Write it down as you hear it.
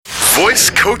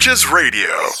Voice Coaches Radio.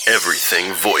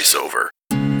 Everything voiceover.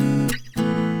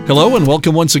 Hello and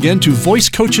welcome once again to Voice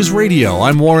Coaches Radio.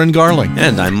 I'm Warren Garling.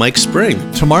 And I'm Mike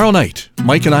Spring. Tomorrow night,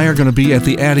 Mike and I are going to be at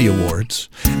the Addy Awards.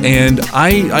 And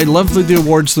I love the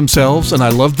awards themselves, and I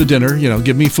love the dinner. You know,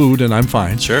 give me food and I'm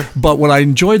fine. Sure. But what I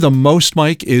enjoy the most,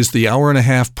 Mike, is the hour and a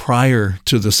half prior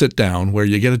to the sit-down where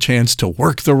you get a chance to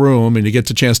work the room and you get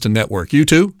a chance to network. You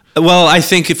too? Well, I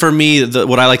think for me,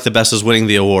 what I like the best is winning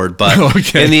the award. But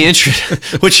okay. In the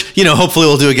interest, which, hopefully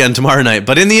we'll do again tomorrow night.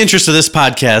 But in the interest of this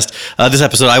podcast, this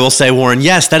episode, I will say, Warren,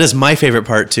 yes, that is my favorite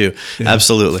part too. Yeah.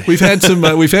 Absolutely. We've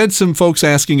had some folks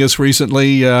asking us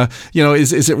recently,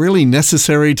 is it really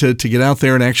necessary to get out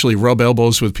there and actually rub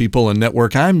elbows with people and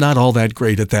network? I'm not all that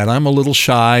great at that. I'm a little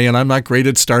shy and I'm not great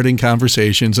at starting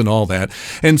conversations and all that.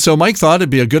 And so Mike thought it'd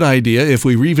be a good idea if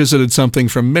we revisited something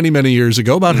from many, many years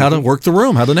ago about how to work the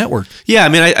room, how to network. Yeah, I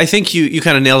mean, I think you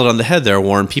kind of nailed it on the head there,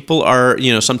 Warren. People are,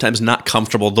 sometimes not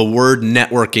comfortable. The word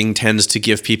networking tends to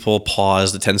give people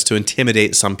pause. It tends to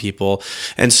intimidate some people.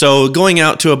 And so going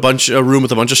out to a room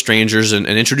with a bunch of strangers and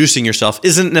introducing yourself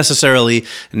isn't necessarily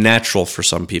natural for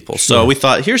some people. So we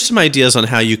thought, here's some ideas on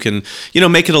how you can,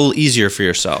 make it a little easier for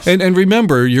yourself. And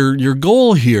remember, your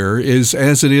goal here is,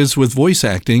 as it is with voice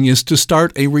acting, is to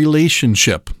start a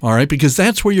relationship, all right? Because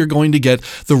that's where you're going to get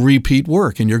the repeat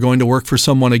work, and you're going to work for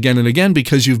someone again and again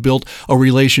because you've built a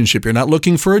relationship. You're not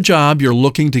looking for a job. You're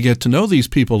looking to get to know these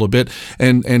people a bit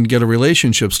and get a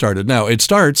relationship started. Now, it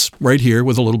starts right here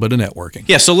with a little bit of networking.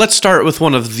 Yeah, so let's start with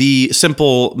one of the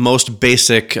simple, most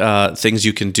basic things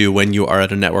you can do when you are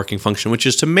at a networking function, which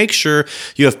is to make sure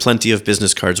you have plenty of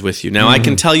business cards with you. Now, I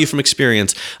can tell you from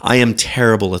experience, I am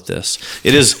terrible at this.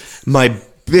 It is my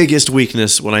biggest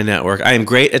weakness when I network. I am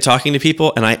great at talking to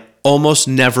people, and I almost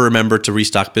never remember to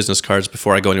restock business cards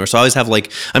before I go anywhere. So I always have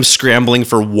I'm scrambling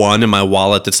for one in my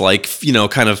wallet that's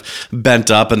kind of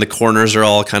bent up and the corners are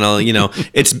all kind of,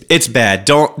 it's bad.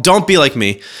 Don't be like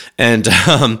me. And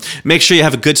make sure you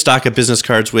have a good stock of business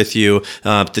cards with you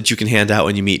that you can hand out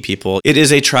when you meet people. It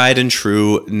is a tried and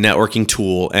true networking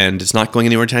tool and it's not going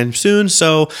anywhere anytime soon.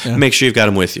 So make sure you've got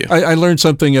them with you. I learned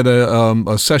something at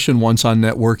a session once on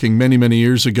networking many, many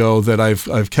years ago that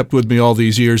I've kept with me all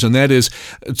these years. And that is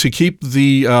to keep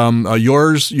the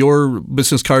your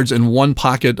business cards in one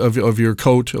pocket of your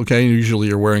coat, okay? Usually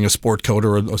you're wearing a sport coat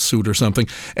or a suit or something,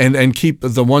 and keep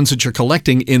the ones that you're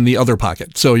collecting in the other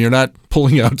pocket. So you're not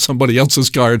pulling out somebody else's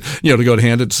card, to go to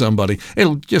hand it to somebody.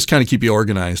 It'll just kind of keep you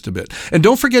organized a bit. And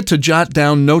don't forget to jot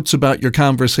down notes about your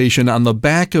conversation on the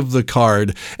back of the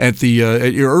card at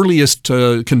your earliest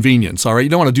convenience, all right? You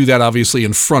don't want to do that, obviously,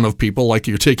 in front of people like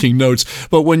you're taking notes,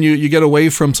 but when you get away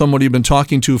from somebody you've been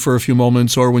talking to for a few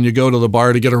moments, or when you go to the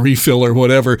bar to get a refill or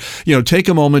whatever, take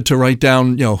a moment to write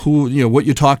down, what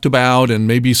you talked about, and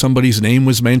maybe somebody's name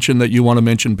was mentioned that you want to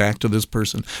mention back to this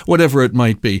person, whatever it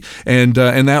might be. And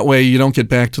that way you don't get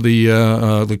back to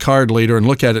the card later and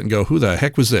look at it and go, who the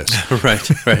heck was this?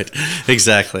 Right.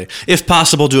 Exactly. If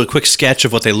possible, do a quick sketch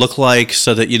of what they look like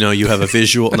so that, you have a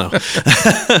visual. No.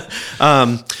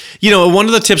 One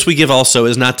of the tips we give also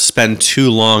is not to spend too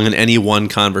long in any one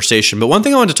conversation. But one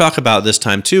thing I want to talk about this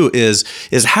time too is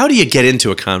how do you get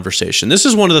into a conversation? This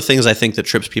is one of the things I think that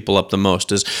trips people up the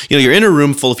most is, you're in a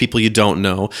room full of people you don't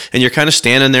know, and you're kind of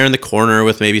standing there in the corner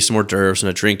with maybe some hors d'oeuvres and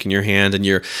a drink in your hand, and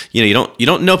you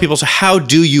don't know people. So how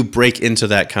do you break into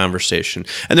that conversation?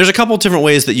 And there's a couple of different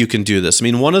ways that you can do this. I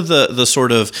mean, one of the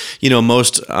sort of,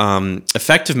 most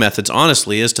effective methods,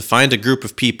 honestly, is to find a group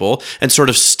of people and sort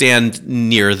of stand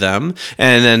near them,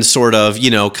 and then sort of,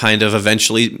 kind of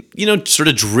eventually, sort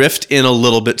of drift in a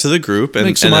little bit to the group and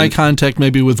make some eye contact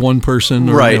maybe with one person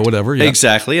or whatever. Yeah.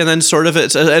 Exactly. And then sort of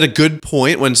it's at a good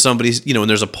point when somebody's, when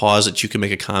there's a pause that you can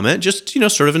make a comment, just,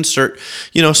 sort of insert,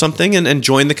 something and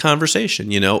join the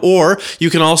conversation, or you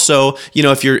can also,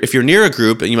 if you're near a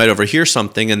group and you might overhear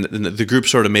something and the group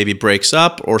sort of maybe breaks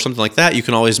up or something like that, you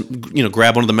can always,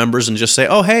 grab one of the members and just say,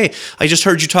 oh, hey, I just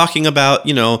heard you talking about,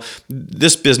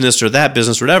 this business or that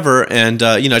business or whatever. And,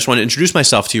 I just want to introduce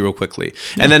myself to you real quickly.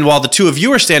 Yeah. And then while the two of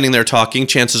you are standing there talking,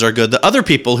 chances are good the other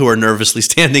people who are nervously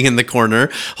standing in the corner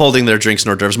holding their drinks and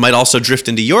hors d'oeuvres might also drift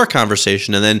into your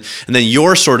conversation, and then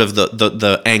you're sort of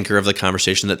the anchor of the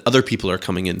conversation that other people are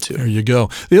coming into. There you go.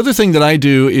 The other thing that I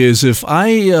do is if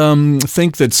I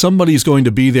think that somebody's going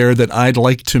to be there that I'd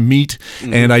like to meet,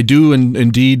 and I do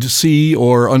indeed see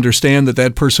or understand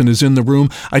that person is in the room,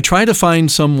 I try to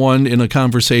find someone in a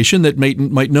conversation that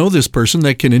might know this person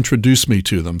that can introduce me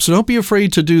to them. So don't be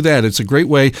afraid to do that. It's a great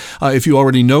way if you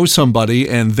already know somebody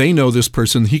and they know this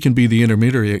person, he can be the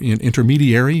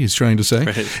intermediary he's trying to say.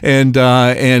 Right. And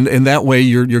that way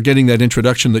you're getting that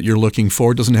introduction that you're looking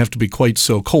for. It doesn't have to be quite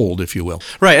so cold, if you will.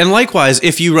 Right. And likewise,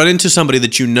 if you run into somebody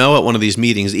that you know at one of these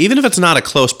meetings, even if it's not a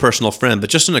close personal friend, but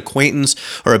just an acquaintance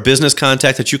or a business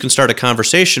contact that you can start a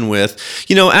conversation with,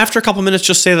 after a couple minutes,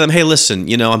 just say to them, hey,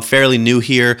 listen, I'm fairly new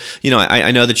here.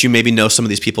 I know that you maybe know some of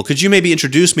these people. Could you maybe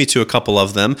introduce me to a couple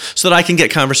of them so that I can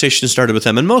get conversations started with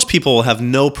them? And most people will have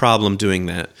no problem doing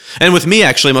that. And with me,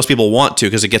 actually, most people want to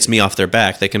because it gets me off their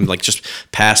back. They can just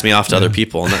pass me off to other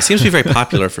people. And that seems to be very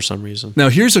popular for some reason. Now,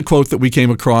 here's a quote that we came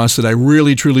across that I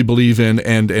really, truly believe in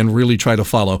and really try to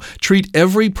follow. Treat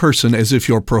every person as if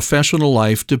your professional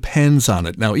life depends on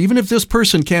it. Now, even if this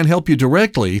person can't help you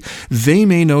directly, they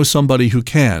may know somebody who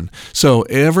can. So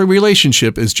every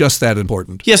relationship is just that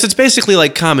important. Yes, it's basically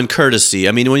like common courtesy.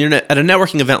 I mean, when you're at a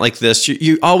networking event like this,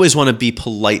 you always want to be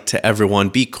polite to everyone,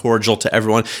 be cordial to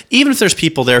everyone. Even if there's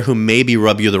people there who maybe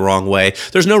rub you the wrong way,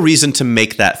 there's no reason to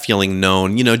make that feeling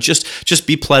known. Just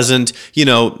be pleasant,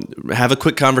 have a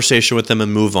quick conversation with them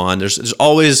and move on. There's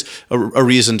always a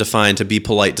reason to be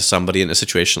polite to somebody in a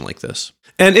situation like this.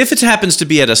 And if it happens to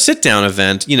be at a sit-down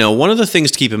event, one of the things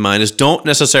to keep in mind is don't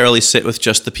necessarily sit with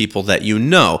just the people that you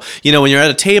know. When you're at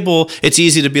a table, it's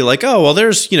easy to be like, oh, well,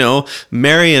 there's,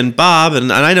 Mary and Bob,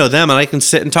 and I know them, and I can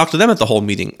sit and talk to them at the whole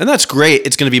meeting. And that's great.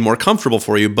 It's going to be more comfortable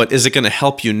for you, but is it going to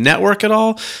help you network at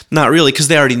all? Not really, because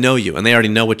they already know you, and they already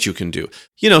know what you can do.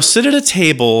 Sit at a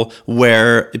table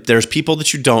where there's people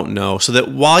that you don't know, so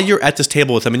that while you're at this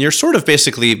table with them, and you're sort of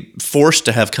basically forced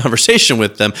to have conversation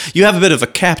with them, you have a bit of a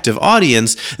captive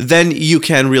audience, then you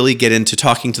can really get into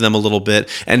talking to them a little bit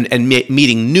and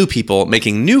meeting new people,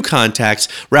 making new contacts,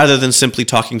 rather than simply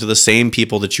talking to the same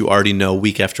people that you already know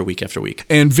week after week after week.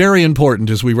 And very important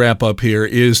as we wrap up here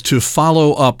is to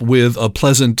follow up with a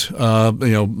pleasant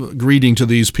greeting to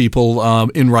these people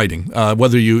in writing,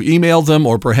 whether you email them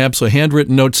or perhaps a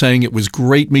handwritten note saying it was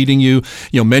great meeting you.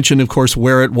 Mention, of course,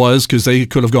 where it was, because they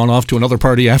could have gone off to another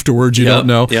party afterwards. You don't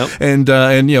know. Yep.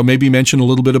 And maybe mention a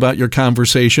little bit about your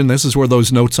conversation. This is where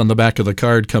those notes on the back of the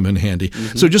card come in handy.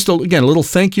 Mm-hmm. So just, again, a little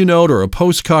thank you note or a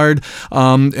postcard.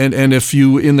 And if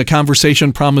you, in the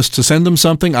conversation, promise to send them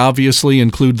something, obviously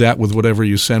include that with whatever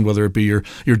you send, whether it be your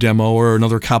demo or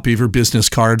another copy of your business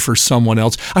card for someone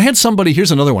else.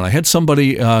 Here's another one. I had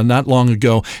somebody not long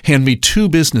ago hand me 2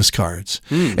 business cards.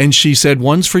 And she said,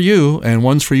 one's for you and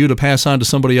one's for you to pass on to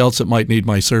somebody else that might need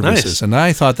my services. Nice. And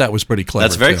I thought that was pretty clever.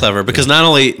 That's very clever, because not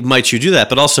only might you do that,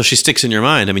 but also she sticks in your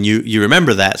mind. I mean, you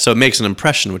remember that, so it makes an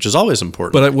impression, which is always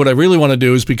important. But what I really want to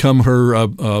do is become her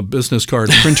business card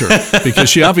printer, because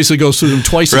she obviously goes through them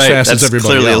twice as fast as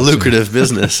everybody else. That's clearly a lucrative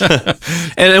business.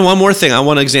 And one more thing,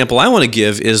 one example I want to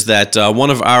give is that one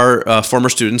of our former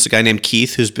students, a guy named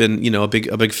Keith, who's been a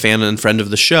big fan and friend of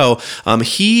the show,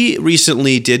 he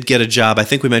recently did get a job. I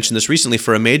think we mentioned this recently,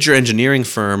 for a major engineering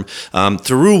firm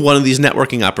through one of these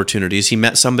networking opportunities. He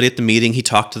met somebody at the meeting. He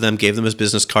talked to them, gave them his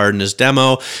business card and his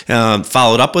demo,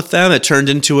 followed up with them. It turned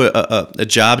into a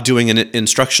job doing an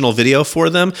instructional video for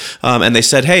them. And they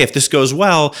said, hey, if this goes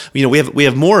well, we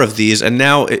have more of these. And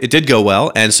now it did go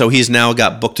well. And so he's now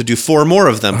got booked to do 4 more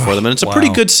of them for them. And it's a pretty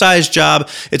good sized job.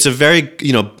 It's a very,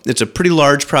 it's a pretty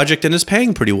large project and it's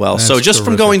paying pretty well. That's so just terrific.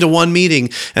 from going to one meeting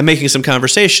and making some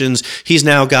conversations, he's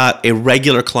now got a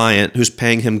regular client who's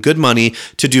paying him good money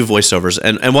to do voiceovers.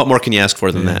 And what more can you ask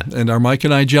for than that? And are Mike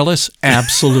and I jealous?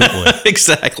 Absolutely.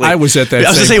 Exactly. I was at that. I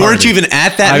was going to say, weren't you even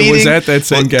at that meeting? I was at that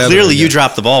same gathering. Clearly, you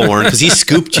dropped the ball, Warren, because he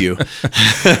scooped you.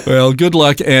 Well, good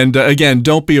luck, and again,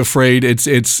 don't be afraid.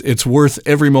 It's worth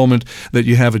every moment that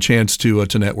you have a chance to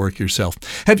network yourself.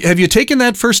 Have you taken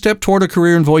that first step toward a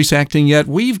career in voice acting yet?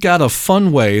 We've got a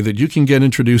fun way that you can get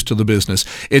introduced to the business.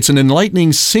 It's an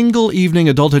enlightening single-evening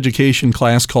adult education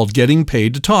class called Getting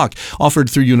Paid to Talk, offered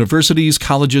through universities,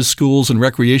 colleges, schools, and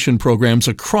recreation programs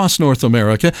across North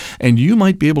America, and you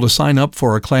might be able to sign up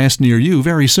for a class near you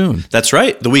very soon. That's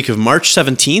right. The week of March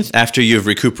 17th, after you've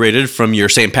recuperated from your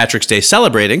St. Patrick's Day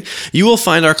celebrating, you will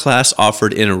find our class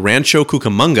offered in Rancho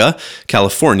Cucamonga,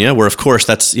 California, where, of course,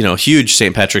 that's, huge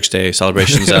St. Patrick's Day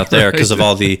celebrations out there because of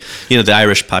all the, the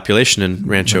Irish population in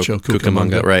Rancho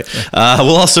Cucamonga, right?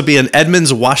 We'll also be in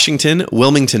Edmonds, Washington,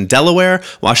 Wilmington, Delaware,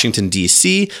 Washington,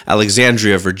 D.C.,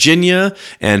 Alexandria, Virginia,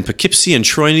 and Poughkeepsie and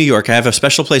Troy, New York. I have a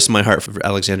special place in my heart for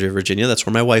Alexandria, Virginia. That's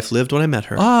where my wife lived when I met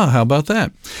her. Ah, how about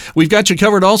that? We've got you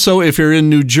covered also if you're in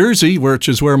New Jersey, which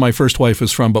is where my first wife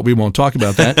is from, but we won't talk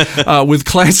about that. With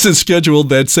classes scheduled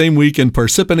that same week in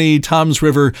Parsippany, Toms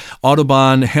River,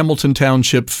 Audubon, Hamilton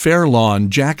Township, Fair Lawn,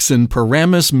 Jackson,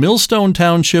 Paramus, Millstone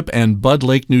Township, and Bud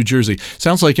Lake, New Jersey.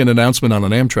 Sounds like an announcement on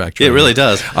an Amtrak train. It really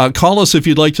does. Call us if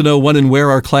you'd like to know when and where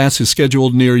our class is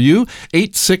scheduled near you,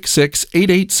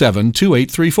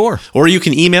 866-887-2834. Or you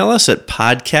can email us at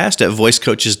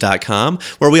podcast@voicecoaches.com,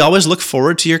 where we always look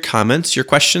forward to your comments, your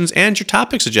questions, and your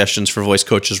topic suggestions for Voice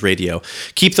Coaches Radio.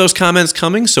 Keep those comments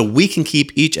coming so we can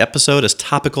keep each episode as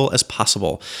topical as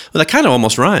possible. Well, that kind of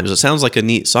almost rhymes. It sounds like a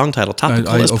neat song title,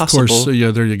 Topical as Possible. Of course,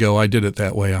 yeah, there you go. I did it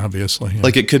that way, obviously. Yeah.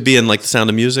 Like it could be in like The Sound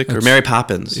of Music or Mary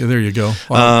Poppins. Yeah, there you go.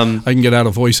 Well, I can get out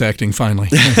of voice acting finally.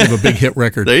 I have a big hit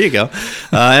record. There you go.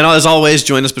 And as always,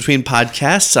 join us between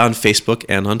podcasts on Facebook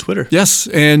and on Twitter. Yes,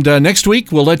 and next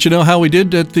week we'll let you know how we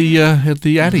did at the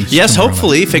Addies. Yes,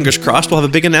 hopefully, fingers crossed, we'll have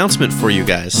a big announcement for you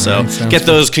guys. So get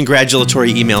those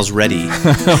congratulatory emails ready.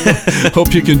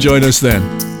 Hope you can join us then.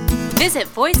 Visit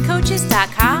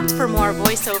voicecoaches.com for more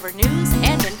voiceover news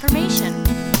and information.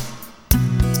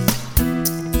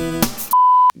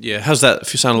 Yeah, how's that?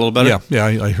 If you sound a little better? Yeah,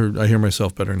 I hear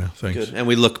myself better now. Thanks. Good. And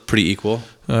we look pretty equal.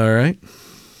 All right.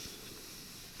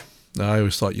 I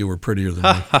always thought you were prettier than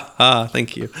me.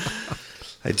 Thank you.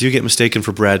 I do get mistaken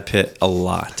for Brad Pitt a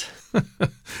lot. I'm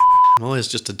always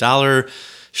just $1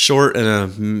 short and a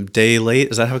day late.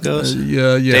 Is that how it goes?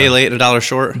 Yeah. Day late and $1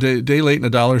 short? Day late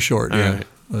and $1 short, yeah. Right.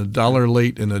 $1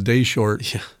 late and a day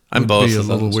short. Yeah, I'm both be a of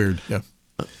little those. weird, yeah.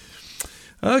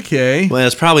 Okay. Well,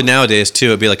 it's probably nowadays, too.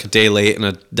 It'd be like a day late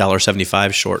and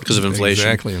 $1.75 short because of inflation.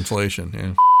 Exactly, inflation,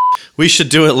 yeah. We should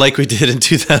do it like we did in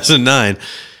 2009.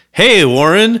 Hey,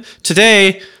 Warren,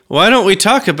 today, why don't we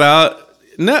talk about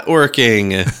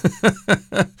networking?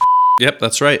 Yep,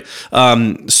 that's right.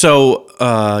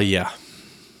 Yeah.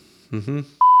 Mm-hmm.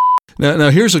 Now,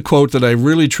 here's a quote that I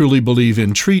really, truly believe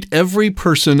in. Treat every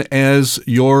person as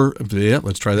your... Yeah,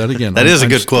 let's try that again. That is a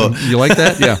good quote. You like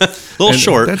that? Yeah. A little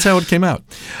short. That's how it came out.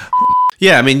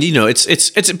 Yeah, I mean,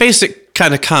 it's a basic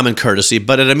kind of common courtesy,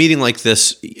 but at a meeting like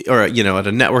this, or, at a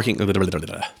networking...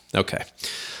 Okay.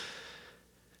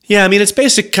 Yeah, I mean, it's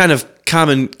basic kind of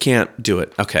common can't do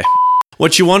it. Okay.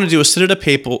 What you want to do is sit at a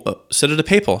papal... with the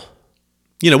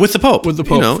Pope. With the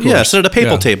Pope, Yeah, sit at a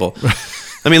papal table.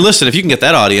 I mean, listen, if you can get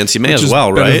that audience, you may as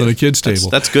well, better right? Than a kid's table.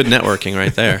 That's good networking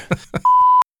right there.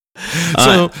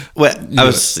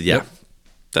 That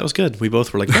was good. We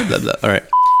both were like, blah, blah, blah. All right.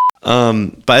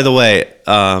 By the way,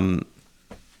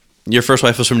 your first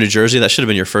wife was from New Jersey. That should have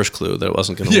been your first clue that it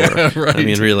wasn't going to work. Right. I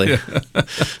mean, really. Yeah.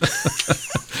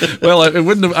 Well,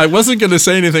 I wasn't going to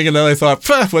say anything, and then I thought,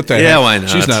 what the heck? Yeah, why not?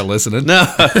 She's not listening. No.